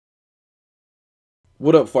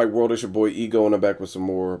What up, Fight World? It's your boy Ego, and I'm back with some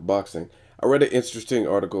more boxing. I read an interesting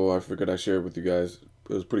article I figured I'd share it with you guys.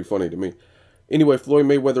 It was pretty funny to me. Anyway, Floyd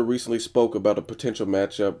Mayweather recently spoke about a potential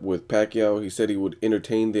matchup with Pacquiao. He said he would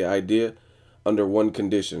entertain the idea under one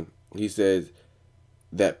condition. He said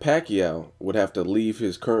that Pacquiao would have to leave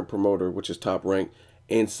his current promoter, which is Top Rank,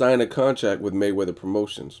 and sign a contract with Mayweather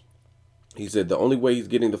Promotions. He said the only way he's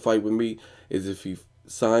getting the fight with me is if he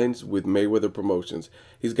signs with Mayweather Promotions.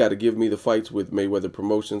 He's got to give me the fights with Mayweather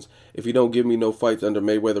Promotions. If he don't give me no fights under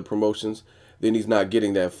Mayweather Promotions, then he's not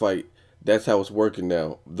getting that fight. That's how it's working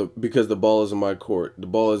now. Because the ball is in my court. The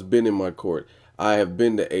ball has been in my court. I have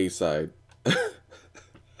been the A side. This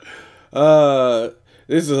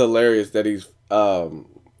is hilarious that that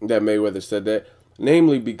Mayweather said that.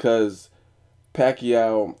 Namely because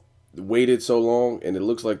Pacquiao waited so long, and it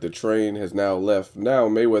looks like the train has now left. Now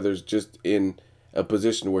Mayweather's just in a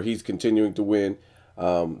position where he's continuing to win.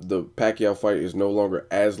 The Pacquiao fight is no longer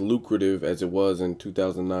as lucrative as it was in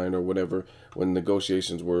 2009 or whatever, when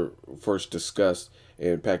negotiations were first discussed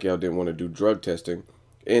and Pacquiao didn't want to do drug testing.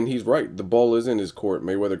 And he's right. The ball is in his court.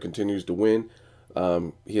 Mayweather continues to win.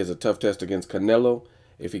 He has a tough test against Canelo.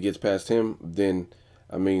 If he gets past him, then,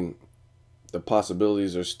 I mean, the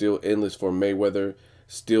possibilities are still endless for Mayweather.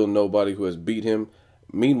 Still nobody who has beat him.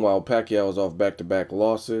 Meanwhile, Pacquiao is off back-to-back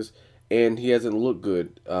losses, and he hasn't looked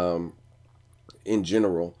good in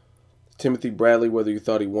general. Timothy Bradley, whether you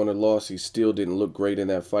thought he won or lost, he still didn't look great in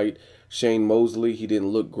that fight. Shane Mosley, he didn't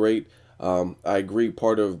look great. I agree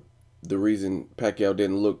part of the reason Pacquiao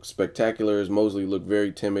didn't look spectacular is Mosley looked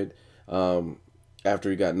very timid after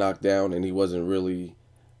he got knocked down, and he wasn't really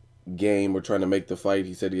game or trying to make the fight.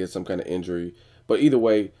 He said he had some kind of injury. But either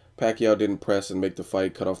way, Pacquiao didn't press and make the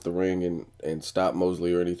fight, cut off the ring, and stop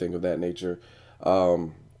Mosley or anything of that nature.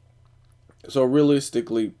 So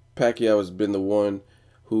realistically, Pacquiao has been the one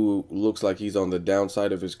who looks like he's on the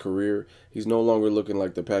downside of his career. He's no longer looking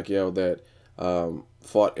like the Pacquiao that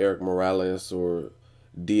fought Eric Morales or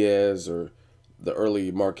Diaz or the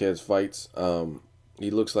early Marquez fights. He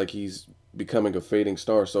looks like he's becoming a fading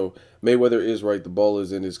star. So Mayweather is right. The ball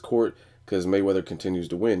is in his court because Mayweather continues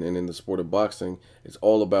to win. And in the sport of boxing, it's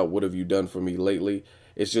all about what have you done for me lately.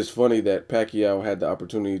 It's just funny that Pacquiao had the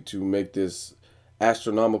opportunity to make this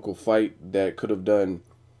astronomical fight that could have done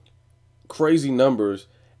crazy numbers,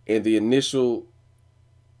 and the initial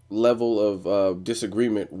level of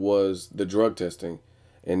disagreement was the drug testing.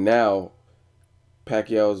 And now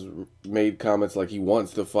Pacquiao's made comments like he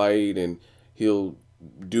wants the fight and he'll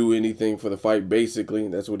do anything for the fight, basically.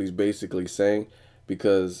 That's what he's basically saying,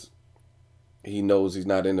 because he knows he's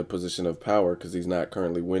not in a position of power because he's not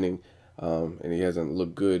currently winning, and he hasn't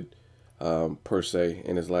looked good per se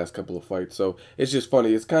in his last couple of fights. So it's just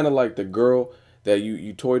funny. It's kind of like the girl that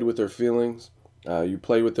you toyed with her feelings, you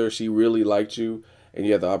play with her, she really liked you, and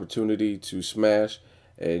you had the opportunity to smash,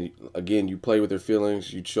 and again, you play with her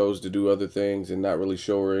feelings, you chose to do other things and not really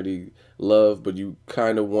show her any love, but you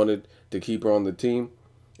kind of wanted to keep her on the team,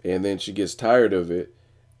 and then she gets tired of it,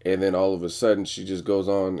 and then all of a sudden she just goes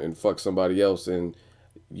on and fucks somebody else, and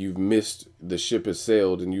you've missed, the ship has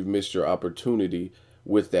sailed, and you've missed your opportunity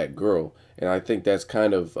with that girl. And I think that's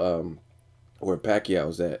kind of where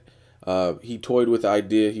Pacquiao's at. He toyed with the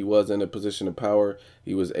idea. He was in a position of power.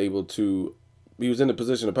 He was in a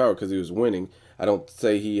position of power because he was winning. I don't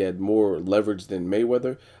say he had more leverage than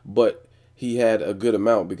Mayweather, but he had a good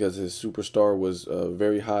amount because his superstar was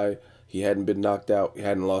very high. He hadn't been knocked out. He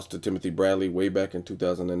hadn't lost to Timothy Bradley way back in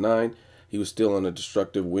 2009. He was still on a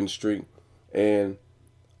destructive win streak, and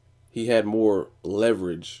he had more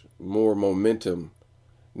leverage, more momentum.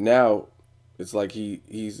 Now it's like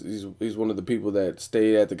he's one of the people that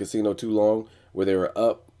stayed at the casino too long, where they were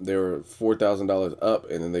up, they were $4,000 up,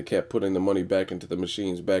 and then they kept putting the money back into the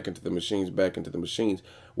machines, back into the machines, back into the machines.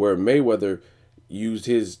 Where Mayweather used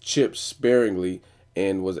his chips sparingly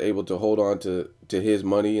and was able to hold on to his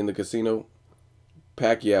money in the casino.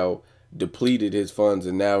 Pacquiao depleted his funds,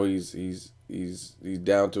 and now he's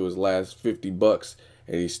down to his last 50 bucks,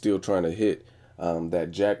 and he's still trying to hit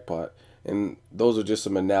that jackpot. And those are just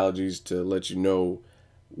some analogies to let you know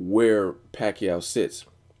where Pacquiao sits.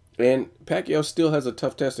 And Pacquiao still has a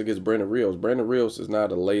tough test against Brandon Rios. Brandon Rios is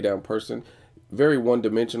not a lay-down person. Very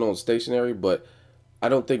one-dimensional and stationary, but I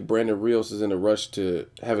don't think Brandon Rios is in a rush to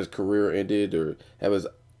have his career ended or have his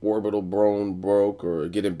orbital bone broke or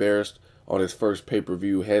get embarrassed on his first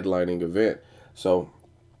pay-per-view headlining event. So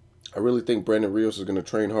I really think Brandon Rios is going to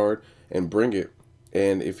train hard and bring it.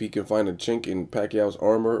 And if he can find a chink in Pacquiao's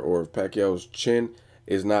armor, or if Pacquiao's chin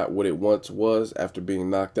is not what it once was after being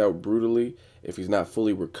knocked out brutally, if he's not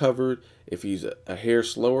fully recovered, if he's a hair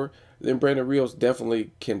slower, then Brandon Rios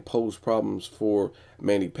definitely can pose problems for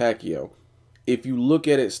Manny Pacquiao. If you look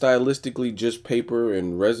at it stylistically, just paper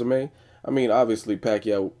and resume, I mean, obviously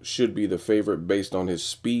Pacquiao should be the favorite based on his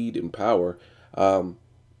speed and power,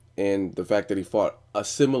 and the fact that he fought a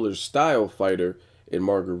similar style fighter in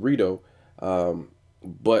Margarito,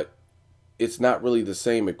 but it's not really the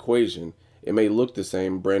same equation. It may look the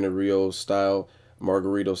same, Brandon Rios style,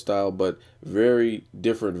 Margarito style, but very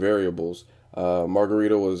different variables.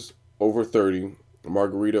 Margarito was over 30.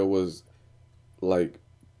 Margarito was like,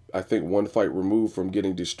 I think, one fight removed from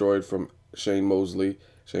getting destroyed from Shane Mosley.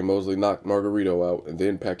 Shane Mosley knocked Margarito out, and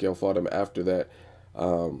then Pacquiao fought him after that.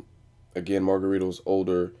 Um, Again, Margarito's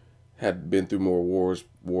older, had been through more wars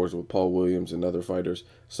with Paul Williams and other fighters.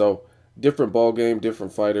 So different ball game,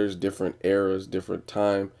 different fighters, different eras, different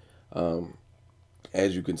time. Um,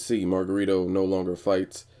 as you can see, Margarito no longer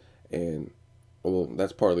fights, and well,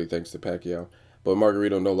 that's partly thanks to Pacquiao. But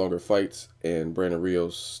Margarito no longer fights, and Brandon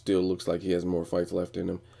Rios still looks like he has more fights left in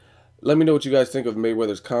him. Let me know what you guys think of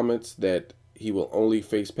Mayweather's comments that he will only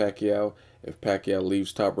face Pacquiao if Pacquiao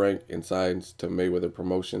leaves Top Rank and signs to Mayweather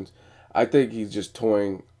Promotions. I think he's just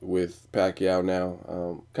toying with Pacquiao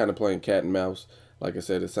now, kind of playing cat and mouse. Like I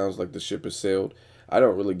said, it sounds like the ship has sailed. I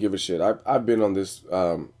don't really give a shit. I've been on this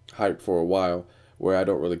hype for a while where I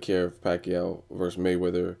don't really care if Pacquiao versus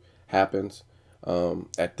Mayweather happens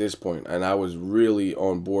at this point. And I was really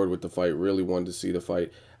on board with the fight, really wanted to see the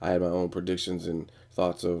fight. I had my own predictions and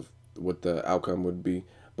thoughts of what the outcome would be.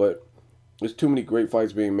 But there's too many great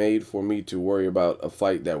fights being made for me to worry about a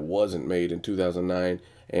fight that wasn't made in 2009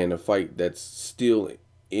 and a fight that's still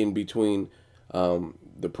in between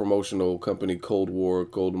the promotional company Cold War,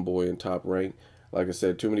 Golden Boy, and Top Rank. Like I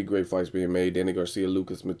said, too many great fights being made. Danny Garcia,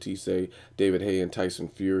 Lucas Matisse, David Haye, and Tyson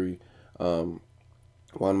Fury. Juan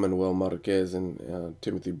Manuel Marquez and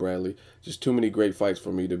Timothy Bradley. Just too many great fights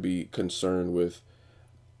for me to be concerned with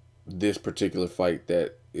this particular fight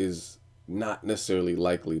that is not necessarily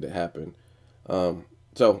likely to happen.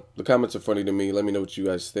 So the comments are funny to me. Let me know what you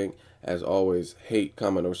guys think. As always, hate,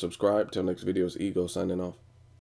 comment, or subscribe. Till next video, it's Ego signing off.